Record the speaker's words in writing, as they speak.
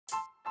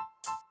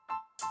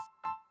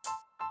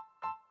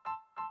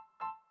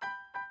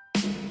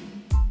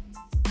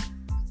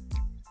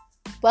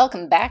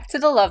Welcome back to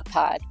the Love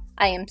Pod.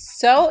 I am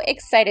so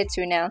excited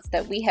to announce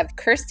that we have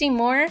Kirsty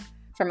Moore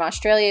from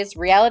Australia's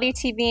Reality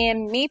TV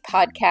and Me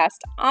podcast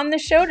on the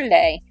show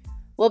today.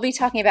 We'll be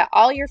talking about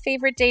all your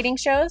favorite dating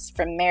shows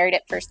from Married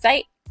at First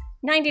Sight,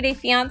 90 Day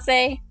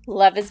Fiancé,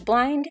 Love is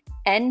Blind,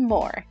 and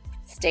more.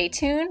 Stay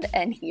tuned,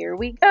 and here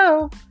we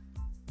go.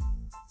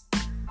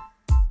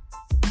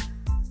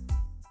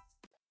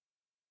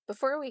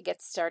 Before we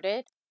get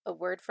started, a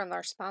word from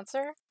our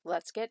sponsor,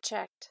 Let's Get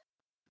Checked.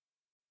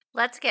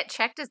 Let's Get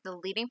Checked is the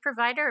leading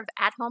provider of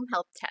at-home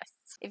health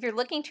tests. If you're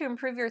looking to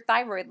improve your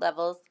thyroid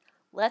levels,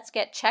 Let's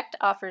Get Checked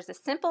offers a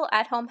simple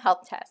at-home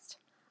health test.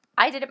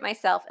 I did it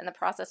myself, and the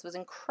process was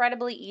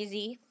incredibly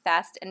easy,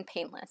 fast, and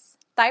painless.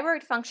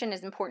 Thyroid function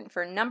is important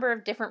for a number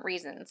of different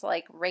reasons,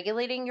 like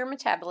regulating your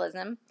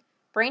metabolism,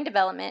 brain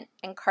development,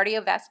 and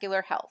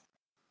cardiovascular health.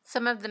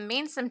 Some of the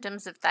main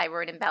symptoms of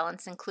thyroid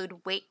imbalance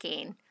include weight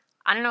gain.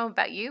 I don't know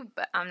about you,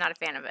 but I'm not a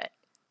fan of it.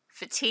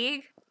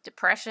 Fatigue,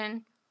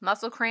 depression,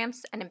 muscle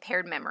cramps, and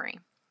impaired memory.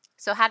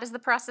 So how does the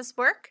process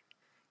work?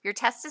 Your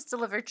test is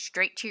delivered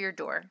straight to your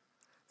door.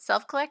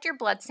 Self-collect your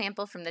blood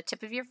sample from the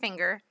tip of your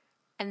finger,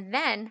 and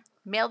then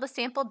mail the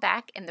sample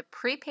back in the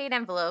prepaid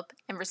envelope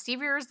and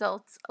receive your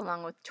results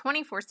along with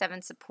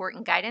 24/7 support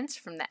and guidance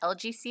from the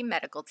LGC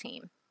medical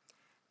team.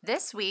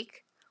 This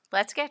week,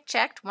 Let's Get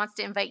Checked wants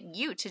to invite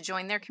you to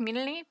join their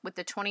community with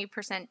the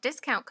 20%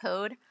 discount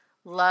code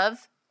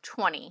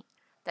LOVE20.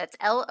 That's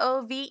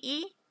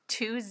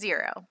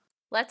LOVE20.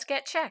 Let's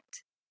Get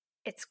Checked.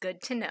 It's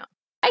good to know.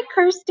 Hi,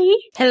 Kirsty.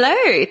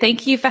 Hello.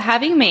 Thank you for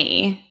having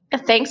me.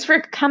 Thanks for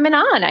coming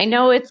on. I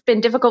know it's been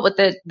difficult with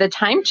the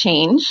time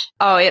change.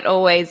 Oh, it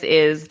always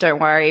is. Don't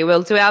worry.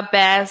 We'll do our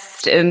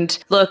best. And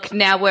look,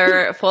 now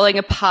we're falling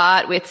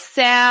apart with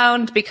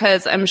sound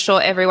because I'm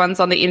sure everyone's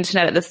on the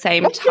internet at the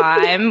same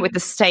time with the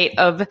state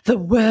of the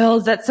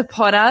world that's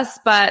upon us.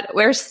 But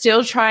we're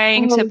still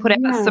trying to put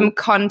out some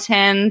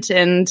content.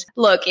 And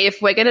look,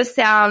 if we're going to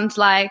sound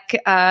like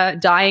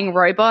dying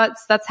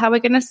robots, that's how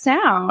we're going to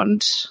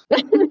sound.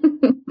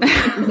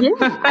 Yeah,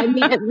 I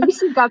mean, at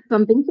least you've got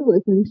something to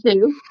listen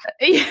to.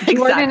 Yeah, exactly.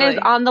 Jordan is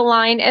on the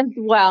line as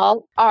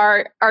well,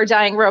 our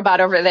dying robot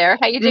over there.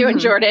 How you doing,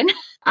 Jordan?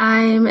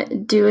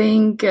 I'm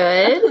doing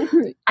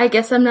good. I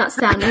guess I'm not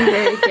sounding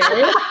very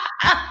good.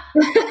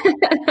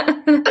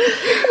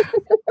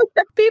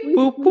 Beep,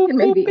 boop, boop, We can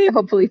maybe boop,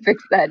 hopefully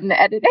fix that in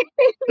the editing.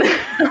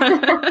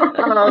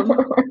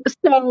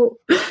 So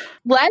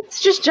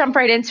let's just jump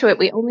right into it.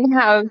 We only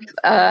have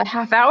a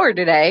half hour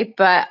today,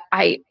 but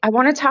I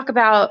want to talk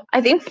about,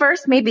 I think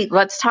first maybe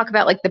let's talk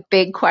about like the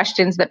big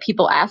questions that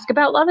people ask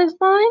about Love is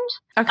Blind.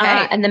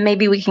 Okay. And then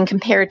maybe we can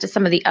compare it to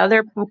some of the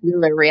other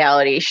popular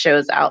reality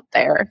shows out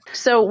there.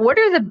 So what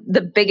are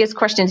the biggest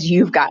questions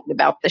you've gotten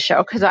about the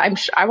show? Because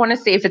I want to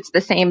see if it's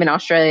the same in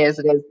Australia as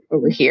it is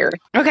over here.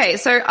 Okay,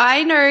 so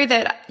I know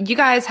that you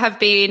guys have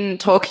been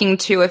talking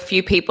to a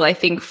few people, I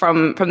think,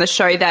 from the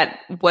show that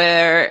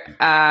were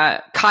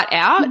cut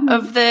out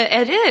of the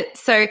edit.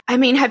 So, I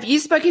mean, have you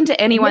spoken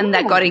to anyone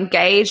that got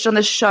engaged on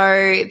the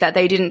show that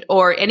they didn't,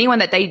 or anyone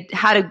that they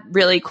had a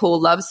really cool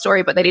love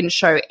story, but they didn't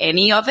show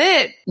any of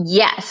it?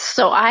 Yes.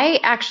 So I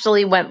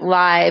actually went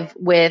live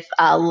with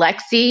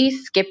Lexi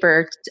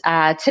Skipper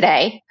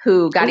today,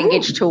 who got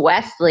engaged to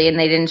Wesley, and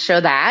they didn't show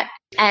that.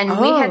 And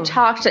we had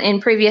talked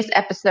in previous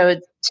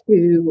episodes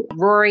to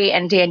Rory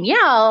and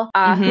Danielle,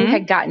 who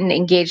had gotten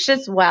engaged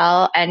as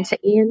well, and to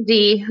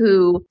Andy,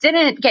 who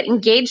didn't get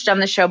engaged on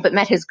the show, but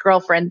met his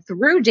girlfriend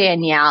through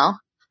Danielle.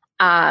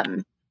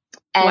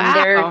 And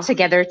they're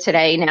together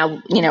today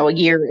now, a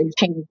year and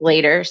change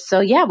later.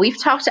 So yeah,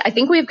 I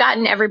think we've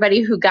gotten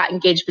everybody who got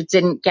engaged but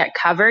didn't get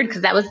covered,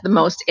 because that was the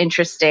most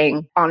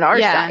interesting on our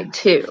side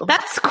too.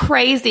 That's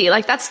crazy.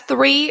 Like, that's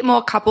 3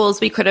 more couples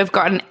we could have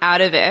gotten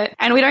out of it.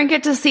 And we don't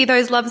get to see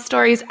those love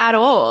stories at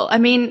all. I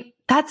mean,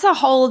 that's a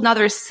whole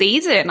nother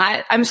season.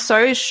 I'm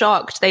so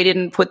shocked they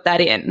didn't put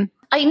that in.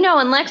 I know.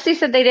 And Lexi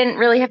said they didn't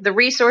really have the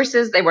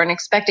resources. They weren't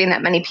expecting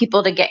that many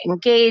people to get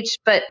engaged,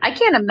 but I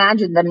can't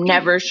imagine them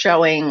never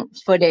showing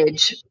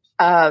footage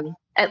of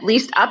at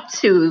least up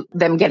to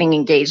them getting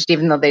engaged,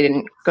 even though they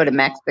didn't go to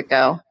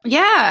Mexico.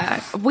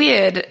 Yeah.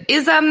 Weird.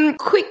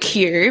 Quick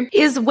cue.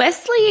 Is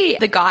Wesley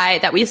the guy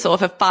that we saw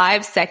for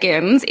 5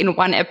 seconds in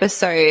one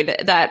episode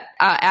that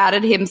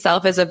outed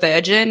himself as a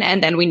virgin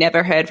and then we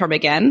never heard from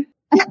again?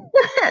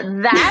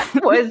 That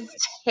was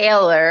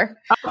Taylor.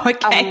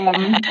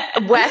 Okay.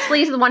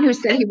 Wesley's the one who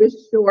said he was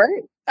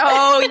short.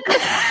 Oh,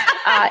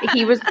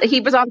 he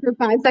was on for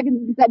 5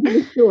 seconds and said he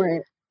was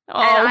short. Oh,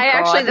 and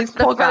that's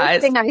the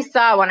first thing I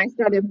saw when I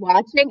started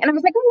watching. And I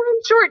was like, oh,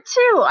 I'm short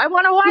too. I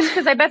want to watch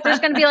because I bet there's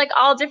going to be like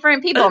all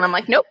different people. And I'm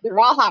like, nope, they're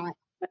all hot.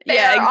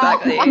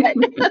 Exactly.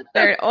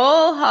 They're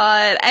all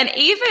hot. And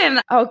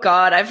even, oh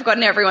God, I've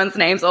forgotten everyone's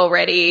names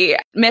already.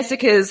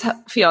 Messica's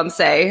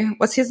fiance.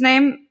 What's his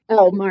name?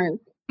 Oh, Mark.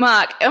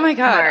 Mark. Oh my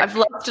God. Mark. I've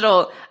lost it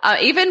all.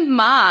 Even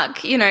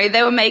Mark, you know,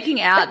 they were making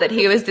out that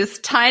he was this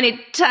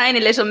tiny, tiny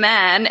little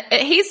man.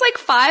 He's like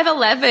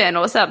 5'11"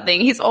 or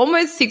something. He's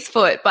almost 6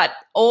 foot, but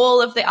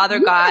all of the other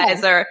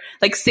guys are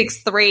like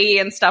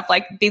 6'3" and stuff,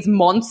 like these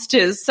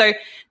monsters. So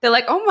they're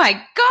like, oh my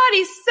God,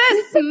 he's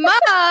so small.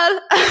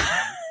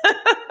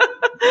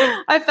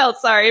 I felt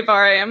sorry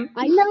for him.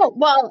 I know.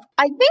 Well,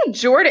 I think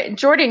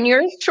Jordan,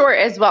 you're short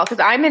as well, because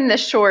I'm in the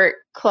short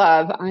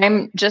club.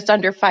 I'm just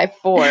under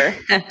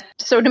 5'4".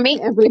 So to me,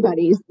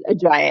 everybody's a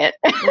giant.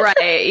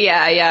 Right.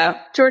 Yeah.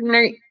 Yeah.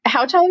 Jordan,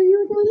 how tall are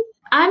you again?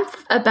 I'm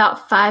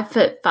about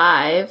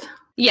 5'5".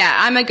 Yeah,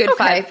 I'm a good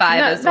 5'5"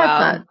 as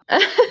well.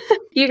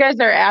 You guys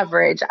are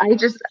average.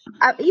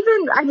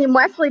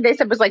 Wesley, they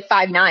said was like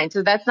 5'9",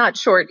 so that's not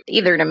short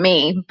either to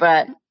me,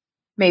 but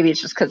maybe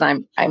it's just because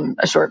I'm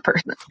a short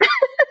person.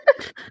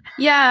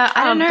 Yeah,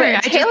 I don't know.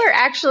 But Taylor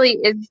actually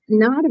is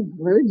not a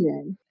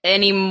virgin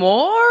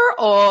anymore,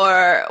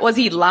 or was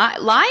he lying?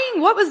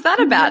 What was that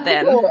about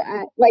then?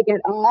 Like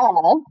at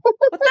all. What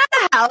the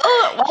hell?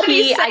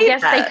 I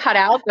guess they cut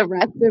out the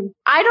rest of.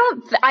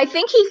 I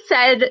think he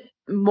said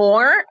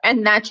more,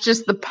 and that's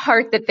just the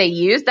part that they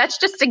used. That's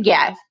just a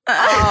guess.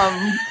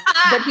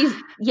 But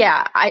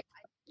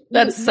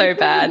that's so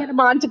bad. Get him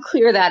on to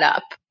clear that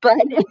up, but.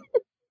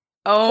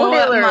 Oh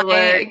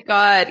my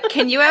God.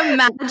 Can you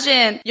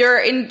imagine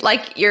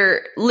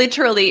you're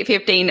literally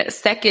 15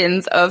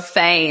 seconds of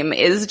fame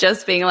is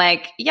just being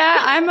like, yeah,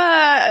 I'm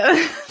a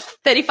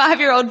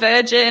 35-year-old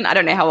virgin. I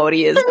don't know how old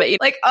he is, but you're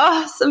like,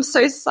 oh, I'm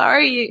so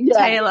sorry,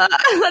 Taylor.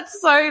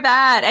 That's so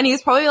bad. And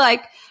he's probably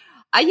like,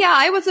 yeah,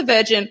 I was a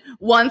virgin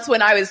once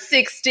when I was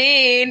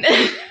 16.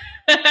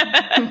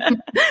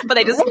 But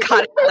they just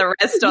cut the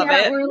rest of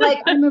it. We're like,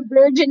 I'm a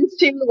virgin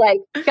to like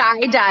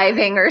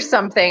skydiving or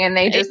something, and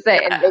they just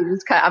say they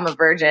just cut, I'm a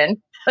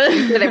virgin.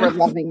 I'm sure they were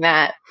loving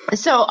that.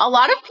 So a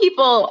lot of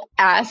people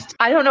asked,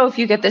 I don't know if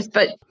you get this,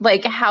 but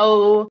like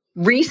how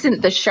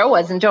recent the show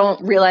was, and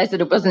don't realize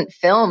that it wasn't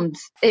filmed.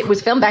 It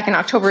was filmed back in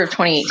October of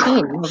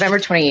 2018, November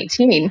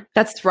 2018.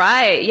 That's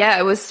right. Yeah,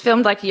 it was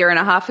filmed like a year and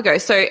a half ago.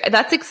 So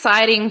that's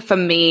exciting for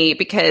me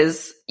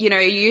because, you know,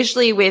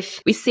 usually we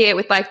see it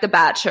with like The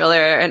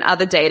Bachelor and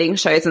other dating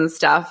shows and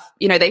stuff.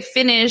 You know, they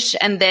finish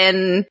and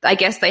then I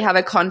guess they have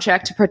a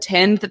contract to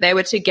pretend that they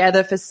were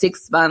together for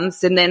 6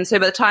 months. And then so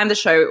by the time the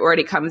show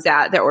already comes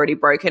out, they're already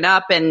broken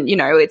up. And, you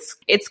know,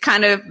 it's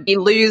kind of,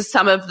 you lose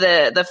some of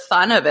the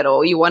fun of it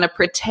all. You want to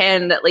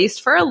pretend, at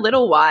least for a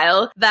little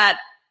while, that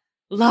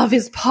love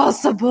is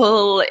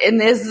possible in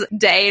this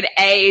day and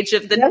age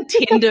of the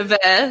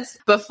Tinderverse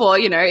before,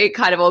 you know, it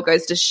kind of all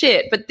goes to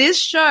shit. But this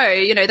show,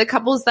 you know, the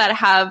couples that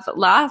have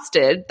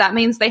lasted, that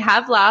means they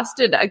have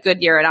lasted a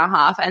good year and a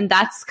half. And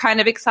that's kind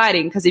of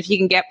exciting because if you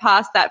can get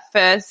past that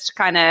first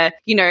kind of,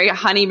 you know,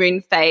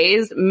 honeymoon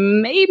phase,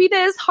 maybe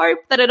there's hope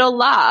that it'll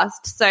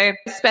last. So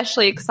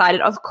especially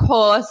excited, of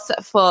course,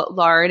 for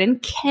Lauren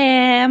and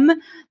Cam,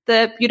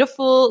 the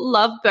beautiful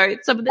love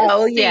boats of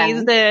this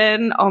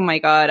season. Yeah. Oh my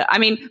God. I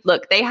mean,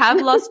 look, they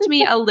have lost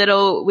me a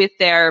little with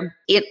their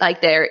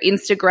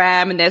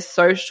Instagram and their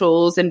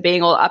socials and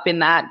being all up in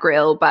that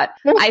grill, but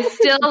I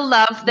still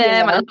love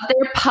them. I love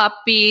their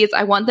puppies.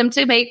 I want them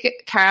to make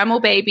caramel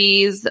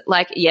babies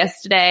like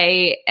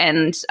yesterday.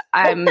 And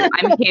I'm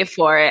here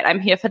for it.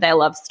 I'm here for their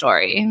love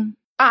story.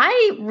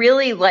 I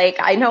really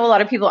I know a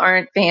lot of people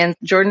aren't fans.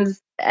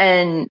 Jordan's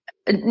and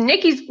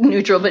Nikki's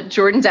neutral, but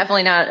Jordan's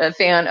definitely not a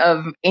fan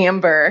of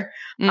Amber.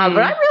 But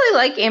I really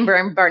like Amber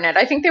and Barnett.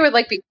 I think they would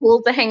be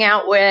cool to hang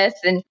out with.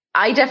 And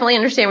I definitely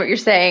understand what you're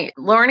saying.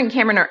 Lauren and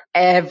Cameron are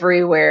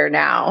everywhere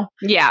now.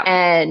 Yeah.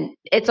 And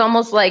it's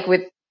almost like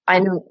I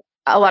know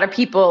a lot of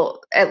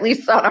people, at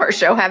least on our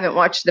show, haven't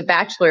watched The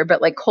Bachelor,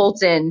 but like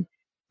Colton,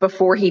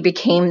 before he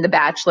became The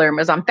Bachelor and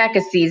was on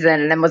Becca's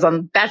season and then was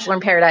on Bachelor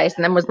in Paradise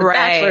and then was The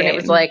Bachelor. And it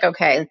was like,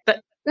 okay,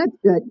 that's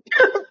good.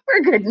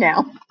 We're good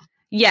now.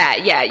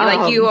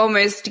 Yeah. You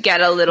almost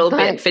get a little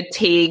bit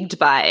fatigued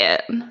by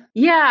it.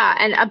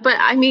 Yeah. But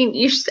I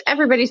mean,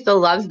 everybody still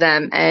loves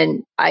them.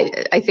 And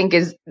I think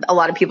a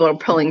lot of people are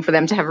pulling for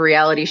them to have a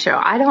reality show.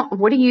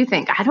 What do you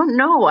think? I don't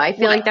know. I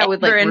feel like that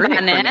would ruin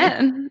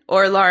it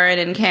or Lauren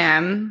and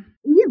Cam.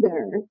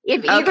 Either.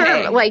 If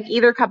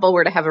either couple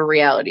were to have a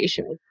reality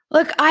show.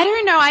 Look, I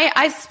don't know.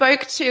 I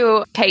spoke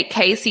to Kate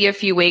Casey a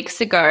few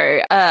weeks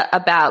ago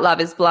about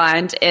Love is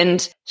Blind,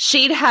 and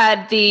she'd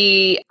had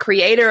the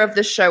creator of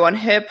the show on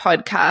her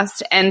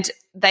podcast, and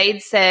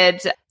they'd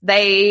said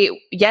they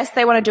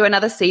want to do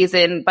another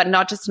season, but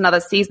not just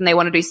another season. They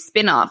want to do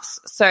spin-offs.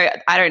 So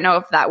I don't know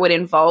if that would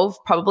involve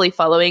probably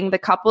following the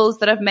couples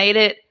that have made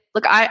it.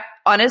 Look,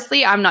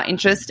 honestly, I'm not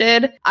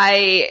interested.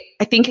 I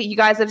think you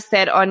guys have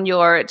said on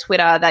your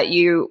Twitter that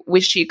you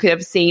wish you could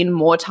have seen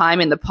more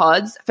time in the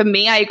pods. For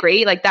me, I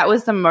agree. That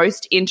was the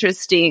most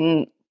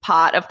interesting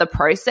part of the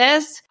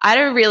process.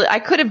 I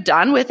could have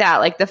done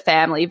without like the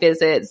family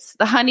visits.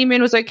 The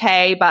honeymoon was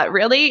okay, but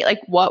really like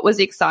what was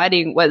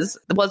exciting was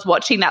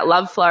watching that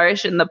love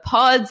flourish in the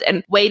pods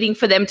and waiting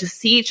for them to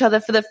see each other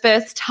for the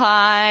first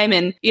time.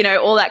 And, you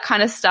know, all that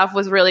kind of stuff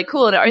was really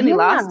cool. And it only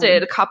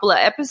lasted a couple of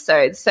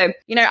episodes. So,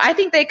 you know, I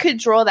think they could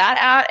draw that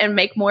out and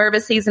make more of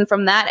a season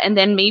from that. And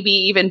then maybe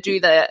even do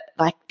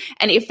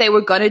and if they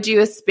were going to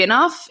do a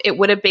spin-off, it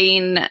would have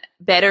been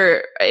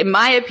better, in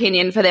my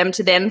opinion, for them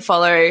to then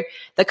follow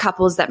the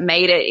couples that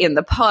made it in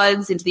the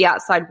pods into the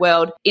outside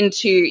world,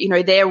 into, you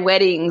know, their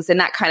weddings,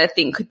 and that kind of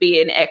thing could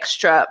be an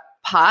extra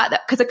part,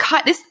 because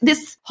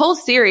this whole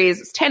series,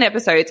 it's 10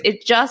 episodes,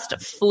 it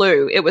just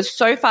flew. It was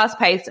so fast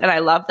paced, and I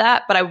love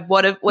that, but I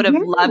would have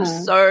loved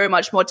so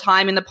much more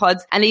time in the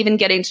pods, and even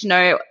getting to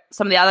know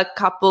some of the other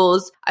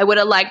couples. I would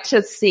have liked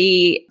to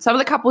see some of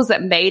the couples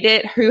that made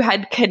it who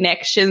had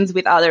connections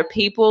with other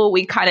people.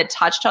 We kind of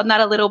touched on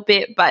that a little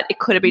bit, but it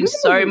could have been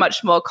so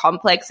much more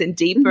complex and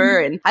deeper.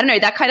 And I don't know,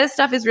 that kind of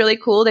stuff is really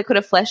cool. They could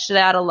have fleshed it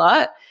out a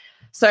lot.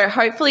 So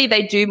hopefully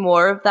they do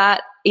more of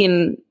that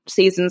in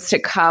seasons to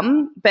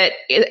come. But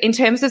in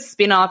terms of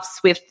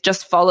spin-offs with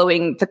just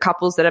following the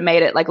couples that have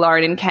made it, like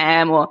Lauren and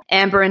Cam or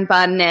Amber and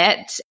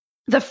Barnett,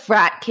 the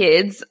frat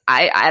kids,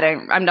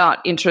 I'm not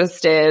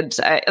interested.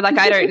 I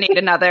don't need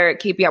another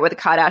Keeping Up with the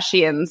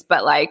Kardashians,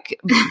 but like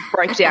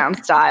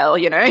breakdown style,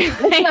 you know?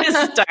 I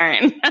just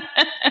don't.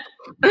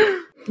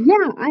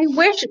 Yeah, I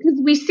wish, because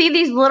we see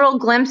these little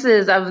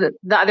glimpses of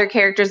the other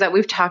characters that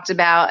we've talked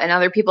about and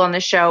other people on the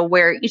show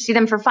where you see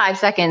them for 5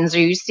 seconds or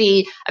you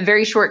see a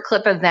very short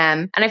clip of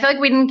them. And I feel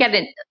like we didn't get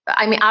it.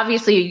 I mean,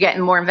 obviously you get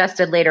more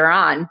invested later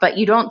on, but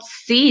you don't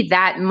see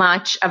that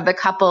much of the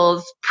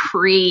couples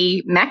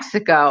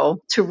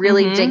pre-Mexico to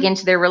really dig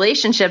into their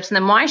relationships. And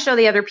then why show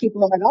the other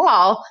people at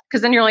all?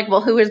 Because then you're like,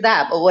 well, who is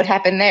that? But what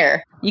happened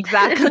there?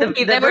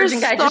 Exactly. The virgin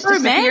guy just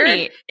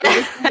disappeared.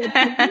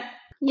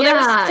 Well, there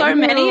were so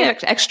many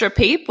extra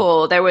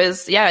people. There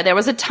was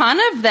a ton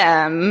of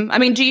them. I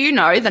mean, do you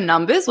know the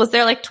numbers? Was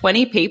there like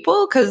 20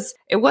 people? Because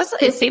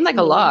it seemed like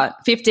a lot.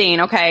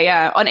 15. Okay.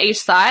 Yeah. On each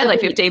side, like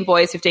 15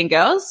 boys, 15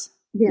 girls.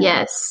 Yeah.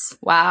 Yes.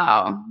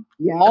 Wow.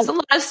 Yeah. That's a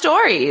lot of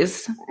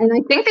stories. And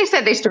I think they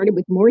said they started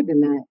with more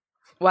than that.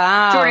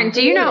 Wow. Jordan,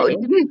 do you know,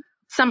 didn't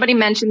somebody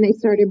mention they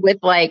started with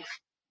like,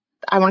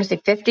 I want to say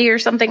 50 or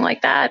something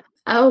like that?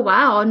 Oh,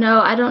 wow. No,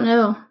 I don't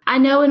know. I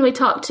know when we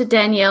talked to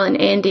Danielle and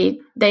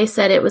Andy, they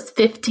said it was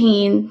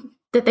 15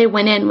 that they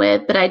went in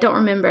with, but I don't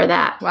remember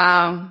that.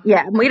 Wow.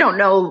 Yeah. We don't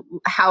know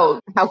how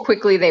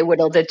quickly they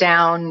whittled it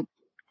down,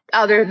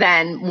 other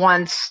than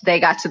once they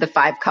got to the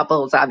 5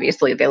 couples,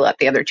 obviously they let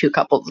the other 2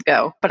 couples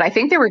go. But I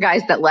think there were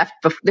guys that left.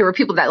 There were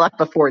people that left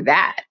before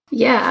that.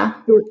 Yeah.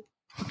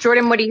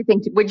 Jordan, what do you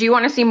think? Would you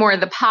want to see more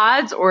of the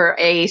pods or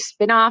a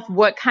spinoff?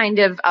 What kind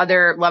of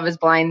other Love is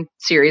Blind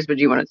series would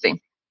you want to see?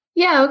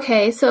 Yeah,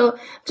 okay. So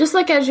just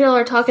like as y'all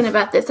are talking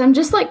about this, I'm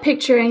just like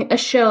picturing a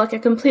show, like a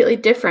completely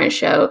different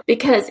show,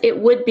 because it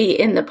would be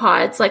in the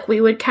pods. Like we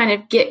would kind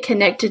of get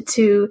connected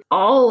to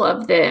all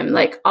of them,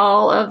 like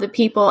all of the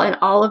people and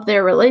all of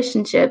their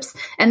relationships.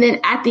 And then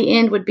at the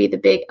end would be the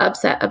big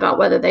upset about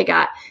whether they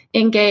got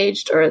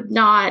engaged or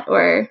not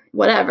or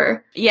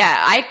whatever.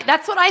 Yeah,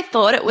 that's what I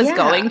thought it was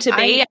going to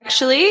be,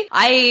 actually.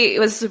 I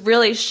was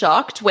really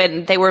shocked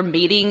when they were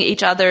meeting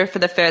each other for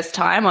the first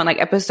time on like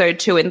episode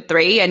 2 and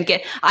 3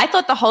 I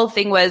thought the whole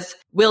thing was,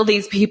 will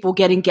these people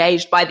get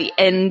engaged by the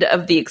end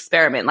of the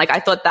experiment? Like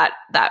I thought that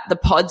the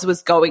pods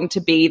was going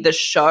to be the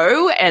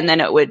show and then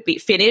it would be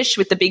finished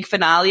with the big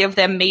finale of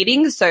them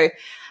meeting. So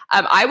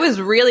I was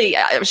really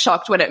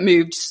shocked when it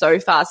moved so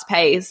fast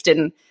paced,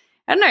 and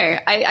I don't know.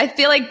 I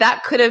feel like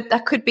that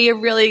could be a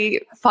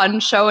really fun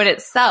show in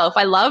itself.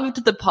 I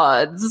loved the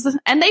pods,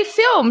 and they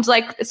filmed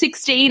like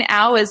 16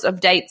 hours of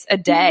dates a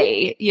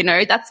day. You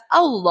know, that's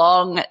a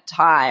long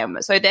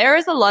time. So there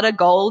is a lot of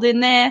gold in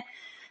there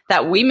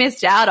that we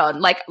missed out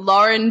on. Like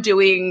Lauren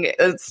doing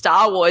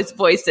Star Wars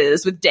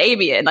voices with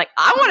Damien. Like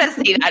I want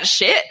to see that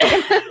shit.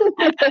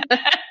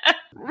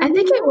 I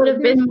think it would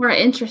have been more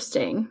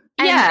interesting.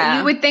 And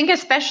you would think,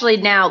 especially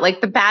now,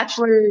 like The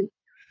Bachelor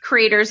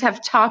creators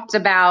have talked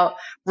about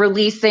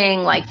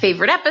releasing like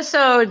favorite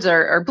episodes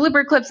or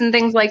blooper clips and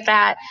things like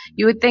that.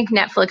 You would think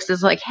Netflix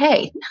is like,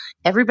 hey,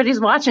 everybody's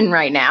watching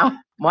right now.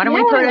 Why don't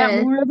we put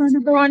out more of our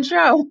number one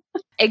show?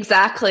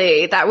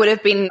 Exactly. That would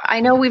have been.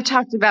 I know we've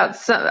talked about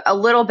a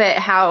little bit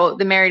how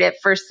the Married at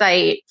First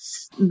Sight,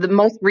 the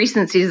most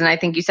recent season, I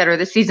think you said, or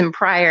the season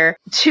prior,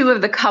 2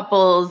 of the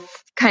couples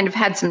kind of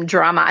had some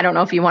drama. I don't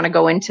know if you want to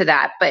go into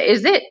that, but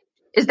is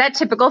that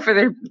typical for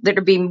there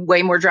to be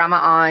way more drama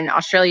on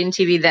Australian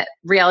TV, that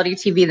reality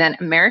TV, than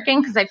American?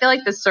 Because I feel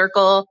like The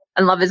Circle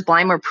and Love is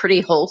Blind were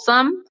pretty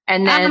wholesome.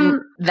 And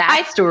then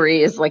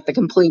story is like the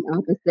complete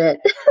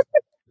opposite.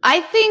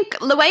 I think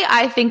the way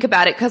I think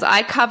about it, because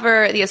I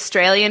cover the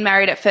Australian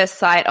Married at First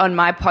Sight on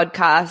my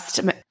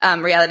podcast,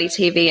 Reality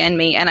TV and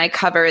me, and I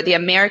cover the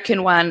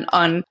American one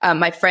on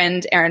my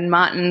friend Erin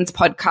Martin's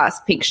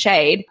podcast, Pink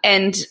Shade.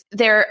 And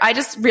I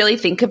just really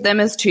think of them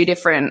as two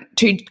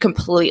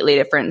completely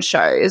different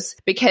shows,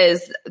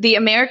 because the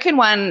American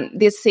one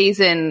this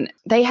season,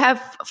 they have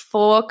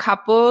 4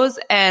 couples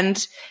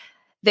and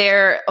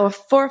or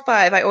 4 or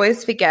 5, I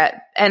always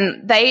forget,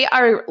 and they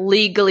are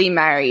legally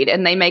married,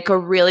 and they make a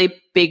really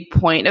big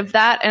point of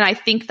that. And I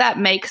think that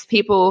makes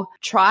people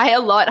try a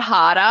lot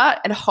harder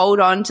and hold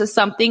on to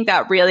something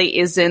that really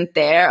isn't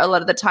there a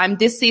lot of the time.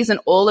 This season,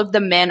 all of the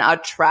men are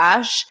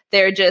trash.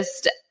 They're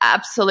just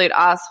absolute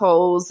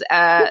assholes.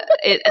 I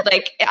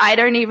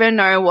don't even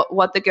know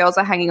what the girls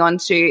are hanging on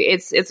to.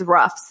 It's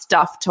rough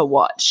stuff to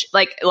watch.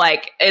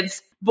 Like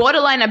it's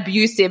borderline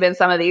abusive in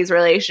some of these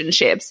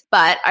relationships,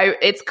 but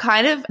it's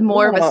kind of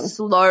more of a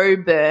slow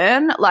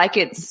burn. Like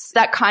it's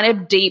that kind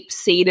of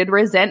deep-seated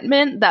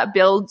resentment that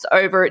builds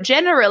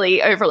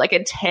generally over like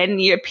a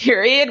 10-year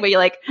period where you're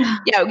like,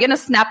 yeah, we're going to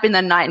snap in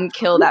the night and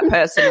kill that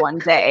person one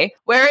day.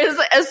 Whereas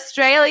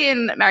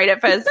Australian Married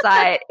at First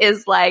Sight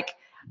is like,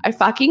 I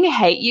fucking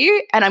hate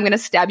you and I'm going to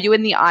stab you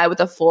in the eye with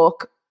a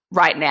fork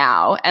right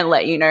now and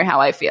let you know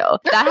how I feel.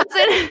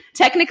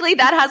 Technically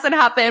that hasn't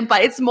happened,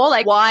 but it's more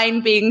like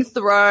wine being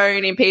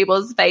thrown in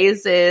people's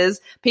faces,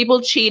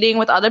 people cheating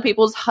with other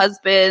people's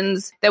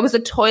husbands. There was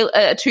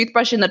a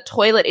toothbrush in the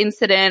toilet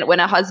incident when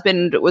a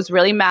husband was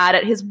really mad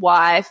at his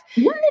wife.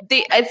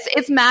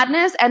 It's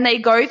madness, and they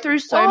go through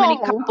so many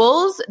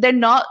couples. They're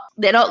not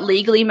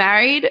legally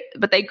married,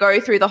 but they go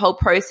through the whole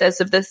process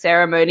of the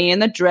ceremony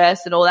and the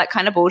dress and all that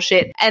kind of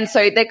bullshit. And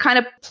so they're kind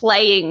of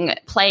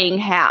playing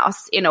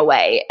house in a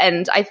way.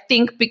 And I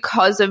think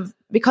because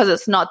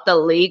it's not the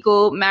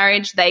legal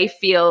marriage, they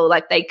feel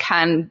like they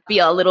can be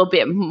a little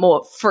bit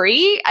more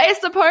free, I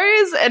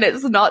suppose, and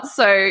it's not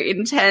so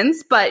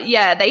intense. But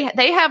yeah,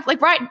 they have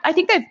I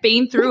think they've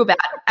been through about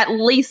at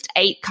least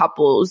 8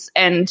 couples,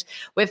 and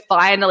we're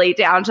finally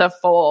down to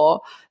 4.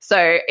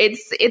 So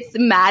it's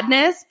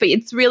madness, but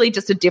it's really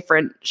just a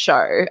different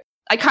show.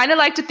 I kind of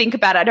like to think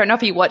about it. I don't know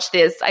if you watch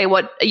this. I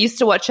used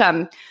to watch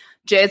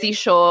Jersey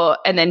Shore,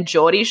 and then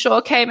Geordie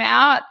Shore came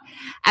out.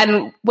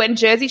 And when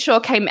Jersey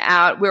Shore came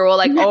out, we were all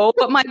like, oh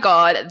my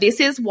God, this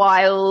is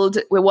wild.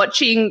 We're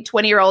watching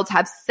 20-year-olds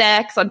have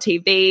sex on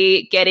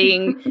TV,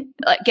 getting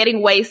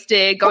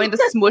wasted, going to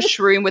the smush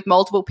room with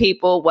multiple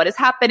people. What is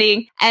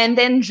happening? And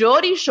then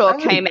Geordie Shore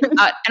came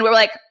out, and we were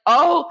like,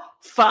 oh,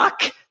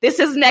 fuck, this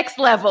is next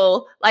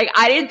level. Like,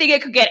 I didn't think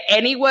it could get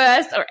any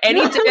worse or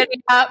any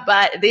dirtier,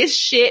 but this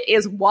shit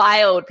is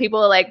wild.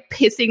 People are like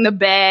pissing the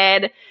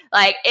bed.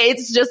 Like,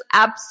 it's just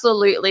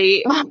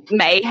absolutely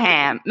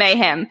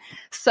mayhem.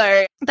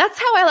 So that's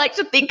how I like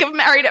to think of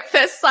Married at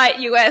First Sight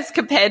US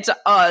compared to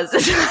Oz.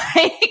 It's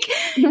like,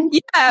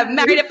 yeah,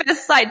 Married at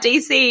First Sight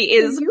DC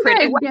is you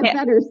pretty guys get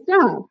better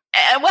stuff.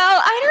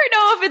 Well, I don't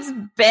know if it's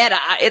better.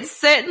 It's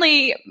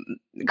certainly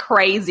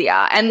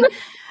crazier. And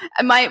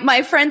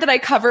my friend that I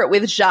cover it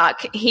with,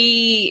 Jacques,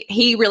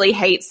 he really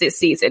hates this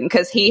season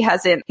because he's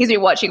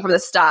been watching from the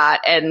start,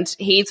 and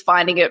he's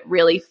finding it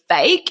really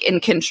fake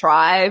and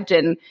contrived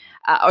and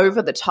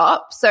over the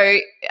top. So,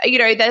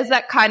 there's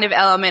that kind of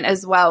element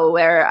as well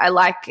where I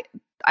like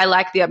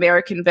the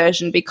American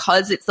version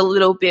because it's a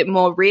little bit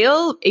more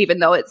real, even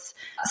though it's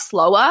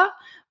slower.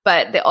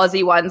 But the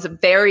Aussie one's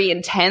very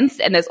intense,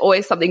 and there's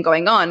always something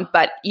going on,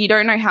 but you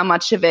don't know how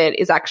much of it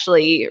is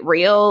actually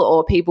real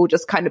or people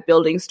just kind of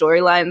building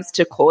storylines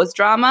to cause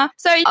drama.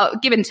 So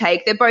give and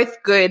take. They're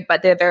both good,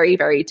 but they're very,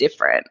 very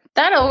different.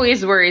 That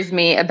always worries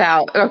me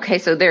about, okay,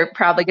 so they're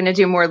probably going to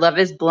do more Love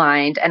is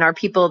Blind, and are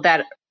people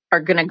that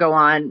are going to go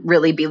on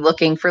really be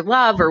looking for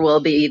love, or will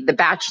be The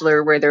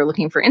Bachelor where they're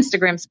looking for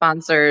Instagram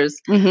sponsors?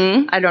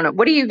 Mm-hmm. I don't know.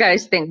 What do you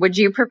guys think? Would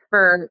you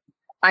prefer...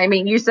 I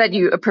mean, you said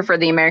you prefer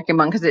the American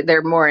one because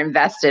they're more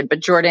invested. But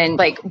Jordan,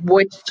 like,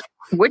 which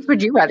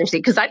would you rather see?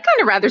 Because I'd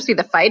kind of rather see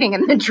the fighting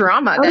and the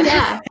drama. Oh,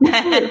 yeah.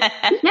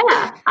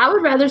 Yeah, I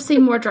would rather see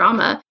more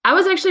drama. I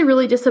was actually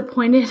really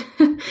disappointed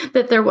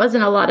that there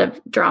wasn't a lot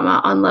of drama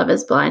on Love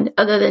is Blind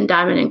other than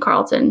Diamond and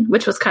Carlton,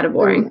 which was kind of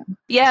boring.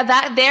 Yeah,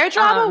 that their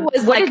drama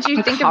was like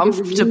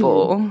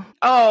uncomfortable.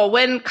 Oh,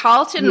 when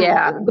Carlton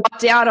got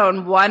down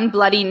on one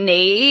bloody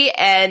knee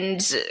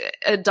and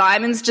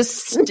Diamond's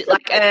just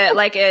like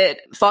a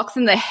fox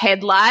in the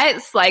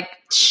headlights, like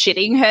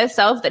shitting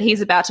herself that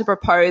he's about to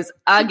propose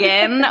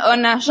again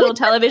on national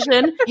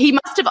television. He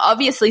must have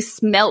obviously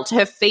smelt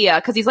her fear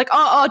because he's like,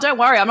 oh, don't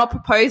worry, I'm not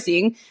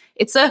proposing.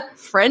 It's a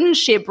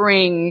friendship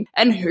ring,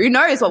 and who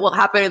knows what will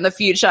happen in the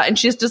future. And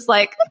she's just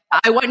like,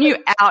 I want you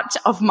out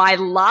of my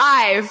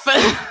life.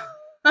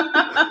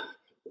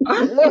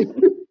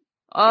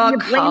 You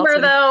blame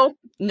her, though?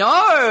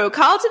 No,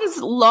 Carlton's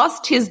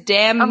lost his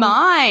damn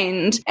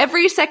mind.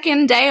 Every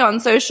second day on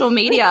social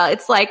media,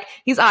 it's like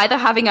he's either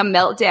having a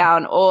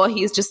meltdown or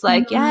he's just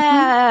like,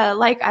 yeah,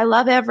 like, I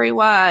love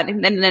everyone.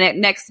 And then the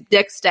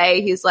next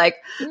day, he's like,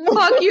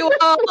 fuck you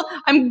all.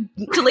 I'm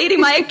deleting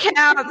my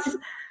accounts.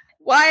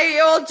 Why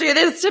you all do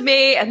this to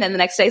me? And then the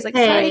next day, he's like,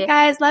 sorry,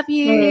 guys, love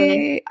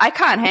you. I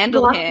can't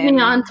handle him.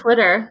 Me on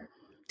Twitter.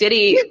 Did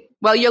he?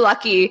 Well, you're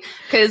lucky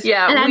because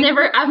and I've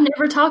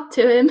never talked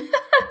to him.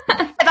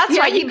 That's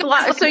right. He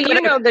blocked. So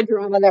you know the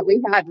drama that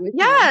we had with him.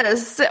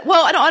 Yes.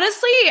 Well, and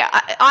honestly,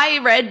 I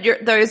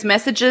read those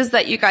messages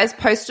that you guys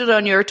posted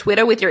on your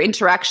Twitter with your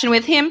interaction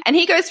with him, and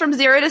he goes from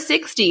 0 to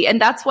 60,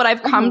 and that's what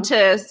I've come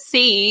to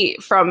see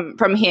from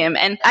him.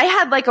 And I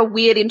had like a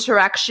weird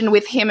interaction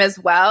with him as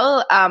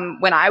well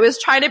when I was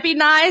trying to be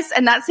nice,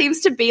 and that seems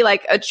to be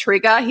like a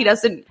trigger.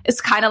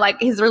 It's kind of like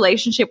his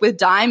relationship with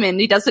Diamond.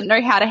 He doesn't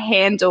know how to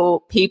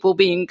handle people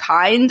being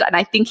kind, and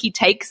I think he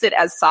takes it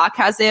as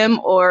sarcasm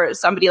or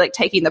somebody like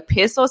taking the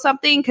piss or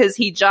something, because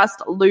he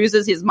just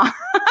loses his mind.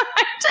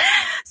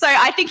 So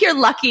I think you're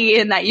lucky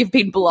in that you've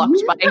been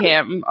blocked by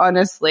him,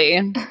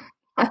 honestly.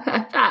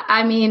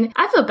 I mean,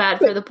 I feel bad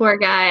for the poor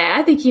guy.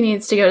 I think he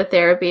needs to go to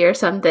therapy or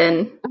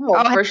something.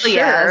 Oh, for sure.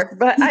 Yes.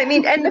 But I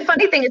mean, and the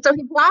funny thing is, so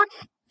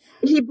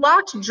he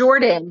blocked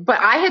Jordan, but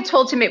I had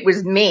told him it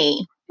was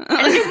me,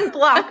 and he didn't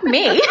block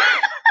me.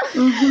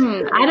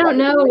 I don't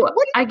know.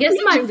 I guess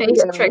my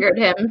face triggered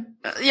him.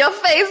 Your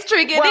face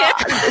triggered him.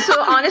 So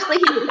honestly,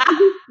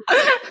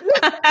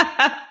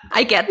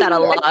 I get that a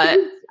lot.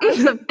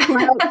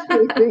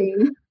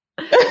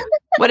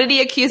 What did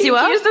he accuse you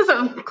of? He accused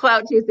us of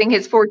clout chasing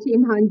his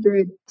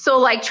 1,400. So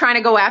like trying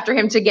to go after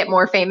him to get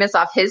more famous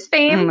off his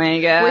fame. Oh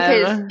my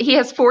God. He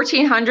has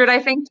 1,400, I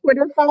think,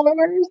 Twitter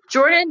followers.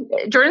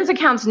 Jordan's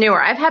account's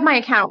newer. I've had my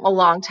account a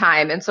long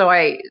time, and so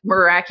I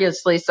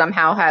miraculously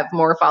somehow have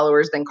more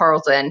followers than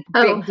Carlson.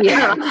 I've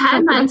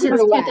had mine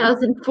since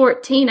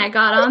 2014. I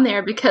got on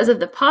there because of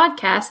the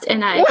podcast,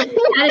 and I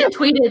hadn't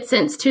tweeted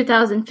since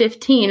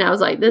 2015. I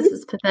was like, this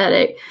is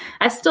pathetic.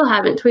 I still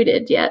haven't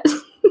tweeted yet.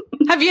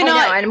 Have you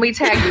not? And we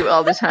tag you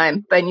all the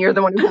time, but you're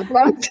the one who got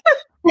blocked.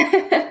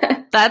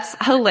 That's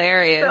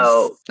hilarious.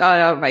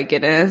 Oh my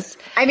goodness.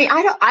 I mean,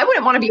 I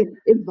wouldn't want to be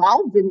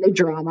involved in the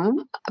drama,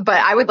 but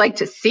I would like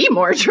to see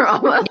more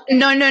drama.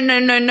 No.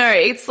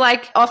 It's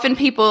like often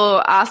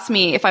people ask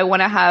me if I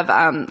want to have,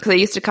 because I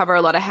used to cover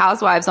a lot of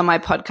housewives on my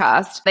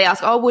podcast. They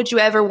ask, would you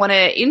ever want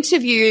to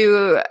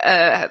interview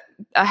a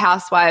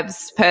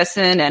housewives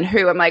person and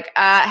who? I'm like,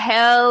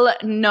 hell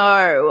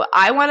no.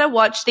 I want to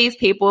watch these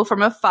people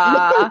from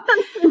afar.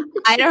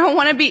 I don't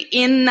want to be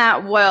in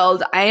that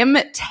world. I am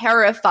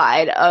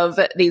terrified of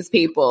these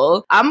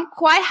people. I'm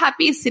quite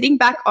happy sitting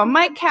back on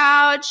my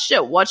couch,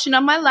 watching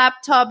on my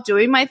laptop,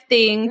 doing my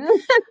thing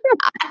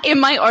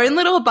in my own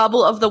little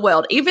bubble of the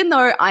world. Even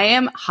though I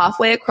am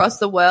halfway across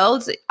the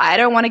world, I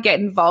don't want to get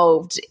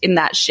involved in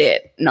that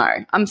shit. No,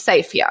 I'm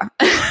safe here.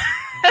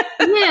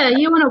 Yeah,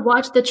 you want to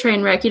watch the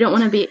train wreck. You don't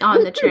want to be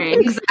on the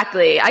train.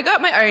 Exactly. I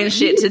got my own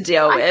shit to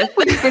deal with.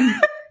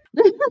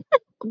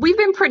 We've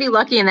been pretty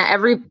lucky in that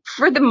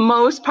for the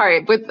most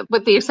part,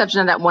 with the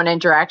exception of that one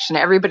interaction,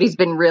 everybody's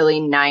been really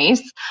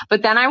nice.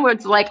 But then I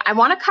was like, I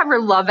want to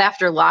cover Love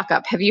After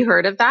Lockup. Have you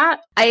heard of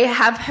that? I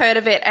have heard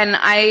of it, and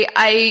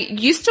I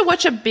used to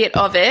watch a bit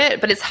of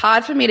it, but it's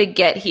hard for me to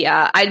get here.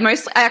 I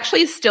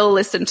actually still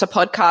listen to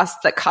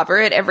podcasts that cover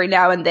it every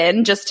now and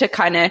then, just to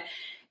kind of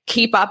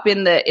keep up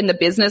in the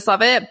business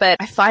of it, but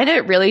I find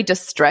it really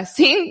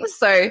distressing.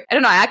 So I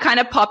don't know, I kind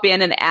of pop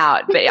in and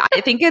out, but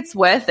I think it's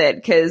worth it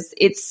because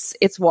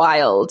it's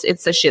wild.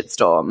 It's a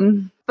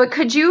shitstorm. But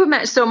could you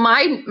imagine? So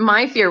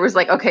my fear was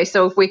like, okay,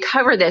 so if we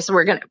cover this,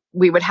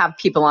 we would have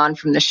people on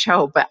from the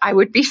show, but I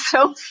would be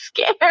so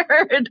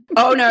scared.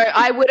 Oh no,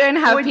 I wouldn't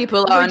have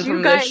people on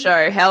from the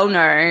show. Hell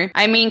no.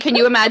 I mean, can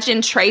you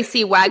imagine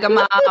Tracy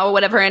Wagamar or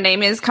whatever her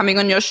name is coming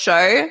on your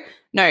show?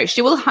 No,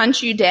 she will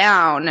hunt you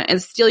down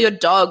and steal your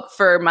dog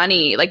for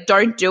money. Like,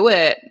 don't do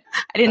it.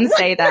 I didn't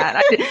say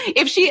that.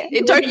 You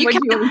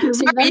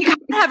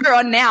can't have her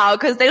on now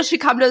because then she'll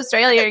come to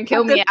Australia and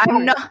kill me.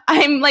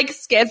 I'm like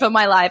scared for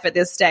my life at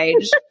this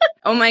stage.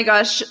 Oh my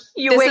gosh.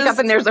 You wake up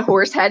and there's a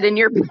horse head in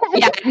your bed.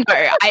 Yeah, no,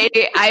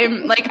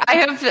 I'm like, I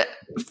have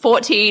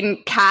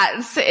 14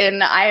 cats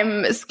and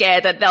I'm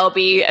scared that they'll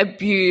be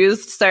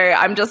abused. So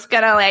I'm just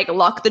going to like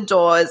lock the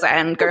doors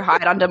and go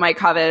hide under my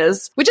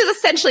covers, which is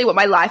essentially what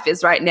my life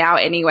is right now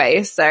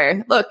anyway.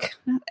 So look,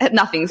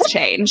 nothing's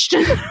changed.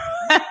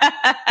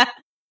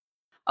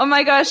 Oh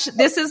my gosh,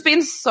 this has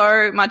been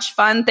so much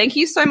fun. Thank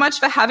you so much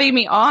for having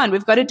me on.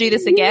 We've got to do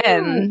this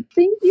again.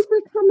 Thank you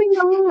for coming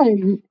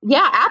on.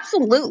 Yeah,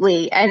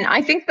 absolutely. And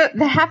I think that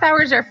the half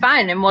hours are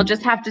fun and we'll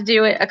just have to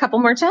do it a couple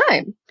more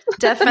times.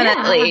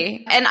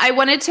 Definitely. And I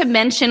wanted to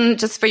mention,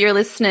 just for your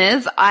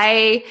listeners,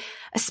 I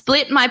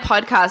split my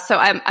podcast. So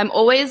I'm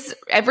always,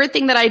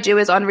 everything that I do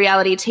is on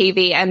Reality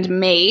TV and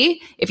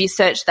Me, if you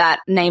search that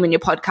name in your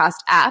podcast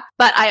app.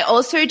 But I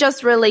also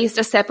just released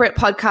a separate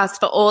podcast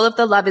for all of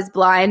the Love is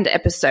Blind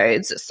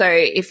episodes. So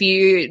if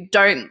you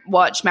don't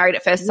watch Married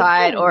at First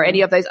Sight or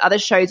any of those other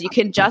shows, you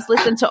can just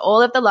listen to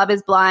all of the Love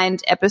is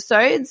Blind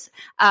episodes.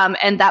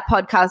 And that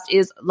podcast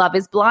is Love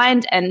is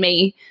Blind and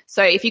Me.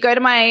 So if you go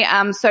to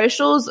my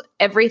socials,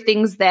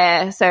 everything's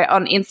there. So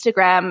on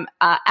Instagram,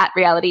 at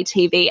Reality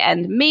TV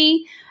and Me,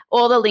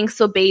 All the links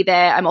will be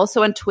there. I'm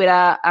also on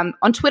Twitter.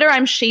 On Twitter,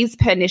 I'm She's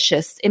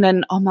Pernicious in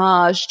an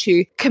homage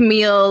to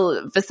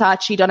Camille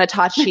Versace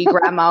Donatacci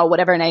Grammar,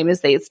 whatever her name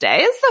is these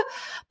days.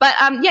 But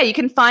yeah, you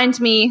can find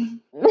me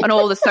on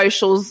all the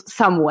socials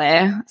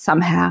somewhere,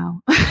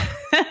 somehow.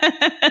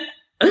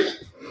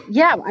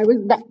 Yeah,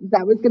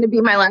 that was going to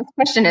be my last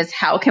question is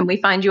how can we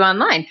find you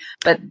online?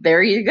 But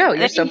there you go.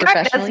 You're so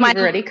professional. You've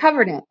already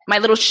covered it. My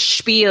little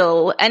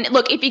spiel. And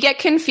look, if you get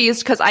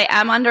confused, because I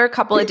am under a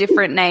couple of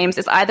different names,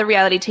 it's either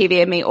Reality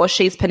TV and Me or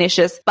She's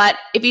Pernicious. But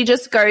if you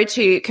just go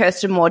to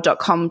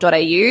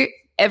kirstenmoore.com.au,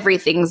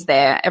 everything's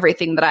there.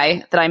 Everything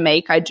that I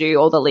make, I do,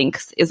 all the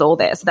links is all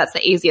there. So that's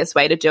the easiest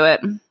way to do it.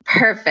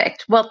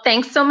 Perfect. Well,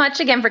 thanks so much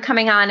again for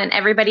coming on, and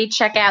everybody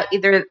check out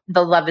either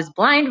the Love is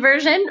Blind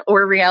version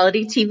or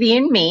Reality TV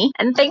and Me.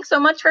 And thanks so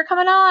much for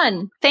coming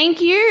on.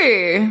 Thank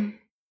you.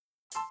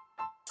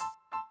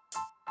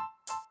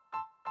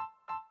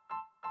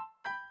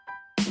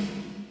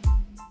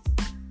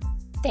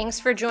 Thanks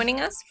for joining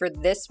us for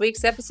this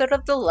week's episode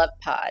of the Love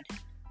Pod.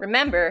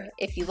 Remember,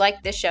 if you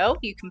like the show,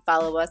 you can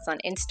follow us on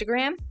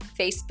Instagram,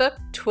 Facebook,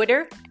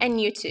 Twitter, and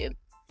YouTube.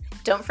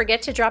 Don't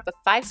forget to drop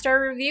a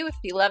 5-star review if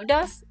you loved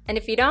us, and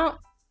if you don't,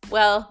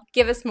 well,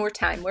 give us more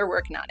time. We're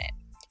working on it.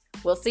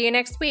 We'll see you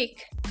next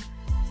week.